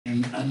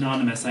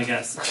anonymous, I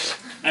guess.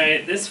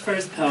 Alright, this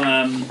first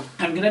poem,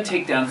 I'm gonna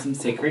take down some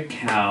sacred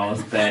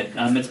cows, but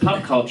it's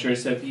pop culture,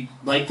 so if you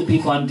like the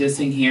people I'm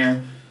dissing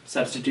here,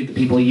 substitute the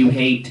people you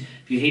hate.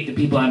 If you hate the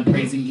people I'm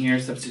praising here,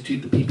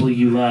 substitute the people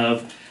you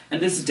love.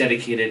 And this is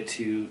dedicated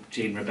to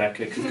Jane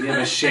Rebecca, because we have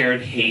a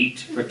shared hate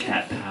for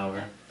cat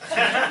power.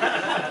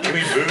 Can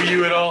we boo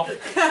you at all?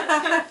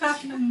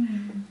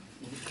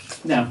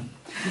 No.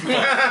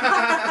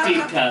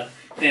 Deep cut,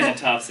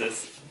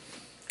 Thanatopsis.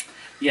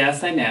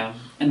 Yes, I know.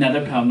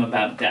 Another poem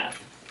about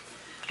death.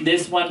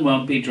 This one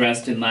won't be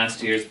dressed in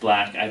last year's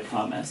black, I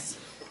promise.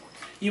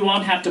 You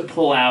won't have to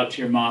pull out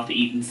your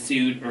moth-eaten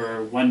suit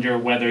or wonder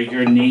whether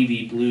your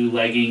navy blue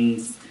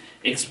leggings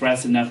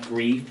express enough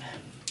grief.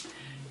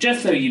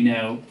 Just so you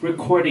know,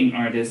 recording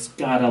artists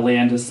gotta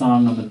land a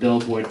song on the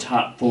Billboard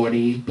Top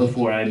 40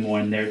 before I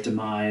mourn their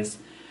demise.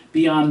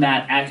 Beyond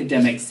that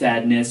academic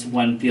sadness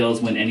one feels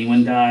when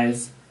anyone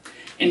dies.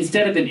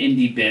 Instead of an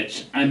indie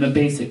bitch, I'm a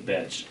basic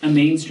bitch, a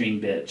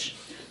mainstream bitch.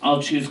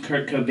 I'll choose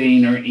Kurt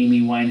Cobain or Amy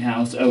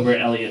Winehouse over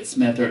Elliott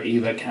Smith or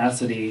Eva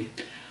Cassidy.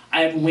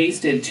 I've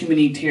wasted too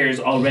many tears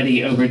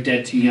already over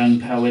dead too young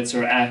poets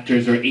or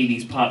actors or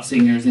 80s pop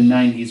singers and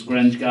 90s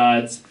grunge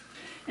gods.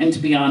 And to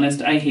be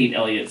honest, I hate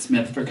Elliott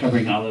Smith for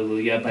covering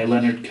Hallelujah by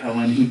Leonard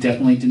Cohen, who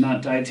definitely did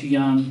not die too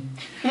young.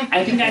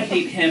 I think I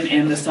hate him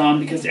and the song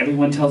because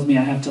everyone tells me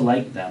I have to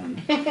like them.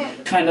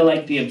 Kind of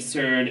like the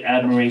absurd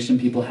admiration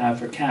people have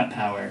for cat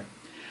power.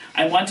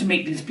 I want to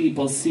make these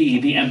people see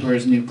the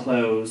Emperor's New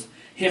Clothes,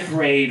 hit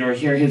parade, or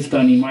hear his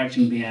phony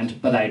marching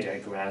band, but I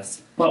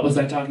digress. What was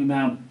I talking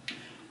about?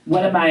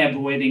 What am I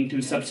avoiding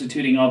through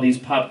substituting all these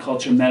pop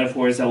culture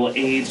metaphors that will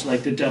age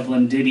like the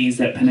Dublin ditties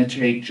that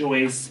penetrate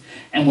Joyce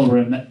and will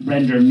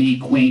render me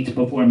quaint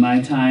before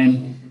my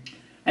time?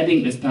 I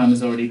think this poem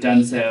has already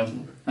done so.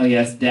 Oh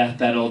yes, death,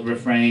 that old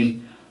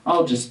refrain.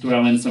 I'll just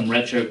throw in some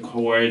retro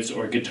chords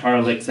or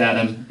guitar licks at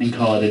him and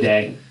call it a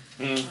day.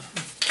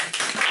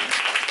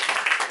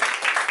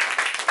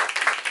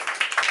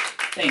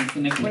 Thanks.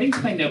 And according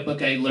to my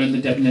notebook, I learned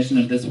the definition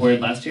of this word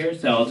last year,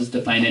 so I'll just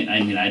define it.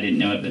 I mean, I didn't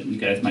know it, but you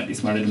guys might be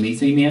smarter than me,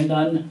 so you may have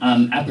done.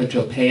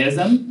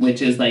 Aprotropeism,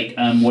 which is like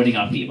warding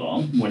off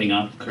evil, warding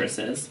off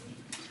curses.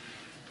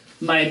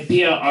 My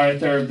Bea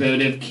Arthur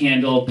votive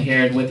candle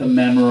paired with a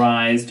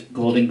memorized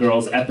Golden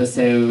Girls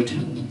episode.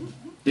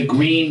 The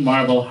green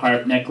marble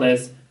harp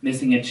necklace,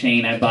 missing a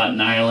chain I bought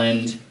in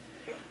Ireland.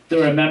 The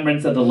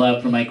remembrance of the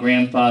love for my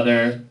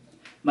grandfather.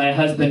 My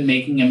husband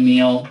making a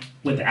meal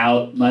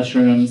without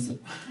mushrooms.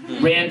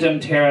 Random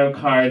tarot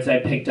cards I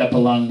picked up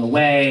along the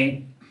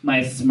way.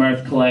 My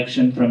Smurf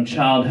collection from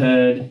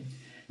childhood.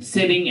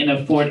 Sitting in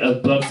a fort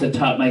of books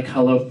atop my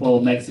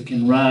colorful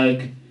Mexican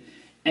rug.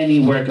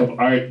 Any work of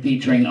art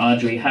featuring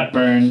Audrey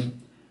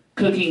Hepburn.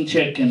 Cooking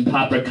chicken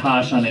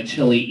paprikash on a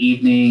chilly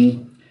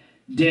evening.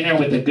 Dinner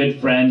with a good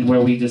friend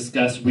where we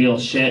discuss real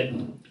shit.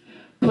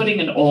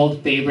 Putting an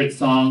old favorite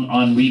song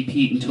on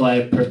repeat until I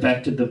have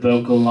perfected the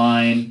vocal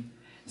line.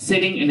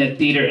 Sitting in a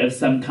theater of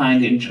some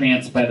kind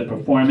entranced by the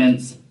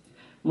performance.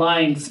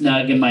 Lying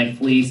snug in my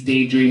fleece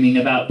daydreaming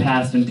about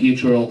past and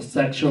future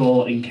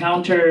sexual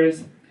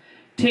encounters.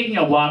 Taking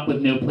a walk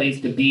with no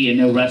place to be and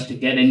no rush to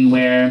get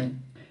anywhere.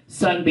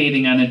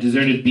 Sunbathing on a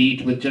deserted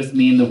beach with just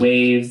me and the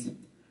waves.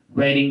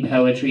 Writing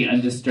poetry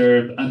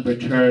undisturbed,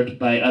 unperturbed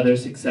by other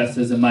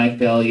successes and my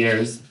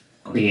failures.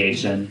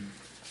 Creation.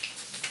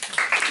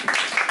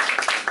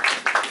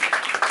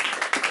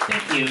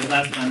 Thank you.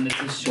 Last one. This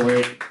is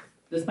short.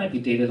 This might be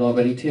dated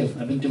already, too.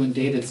 I've been doing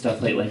dated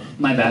stuff lately.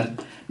 My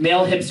bad.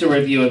 Male hipster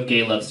review of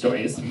gay love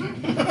stories.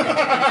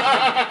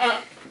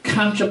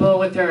 Comfortable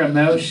with their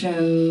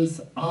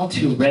emotions, all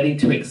too ready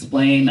to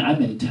explain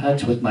I'm in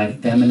touch with my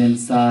feminine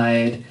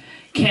side,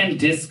 can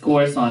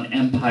discourse on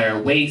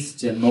Empire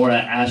Waist and Laura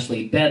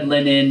Ashley bed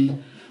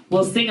linen,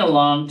 will sing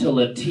along to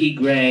Le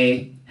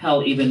Tigre,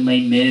 hell even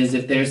Les Mis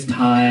if there's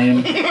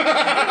time,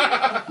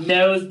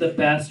 knows the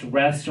best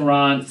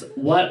restaurants,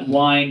 what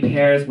wine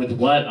pairs with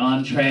what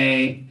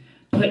entree,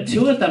 put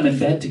two of them in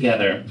bed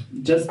together,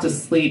 just to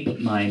sleep,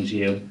 mind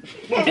you,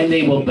 and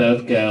they will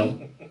both go,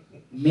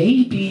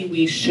 maybe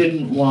we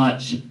shouldn't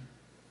watch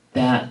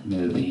that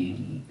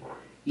movie.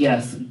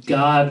 Yes,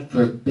 God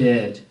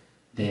forbid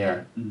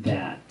they're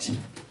that.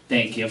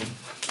 Thank you.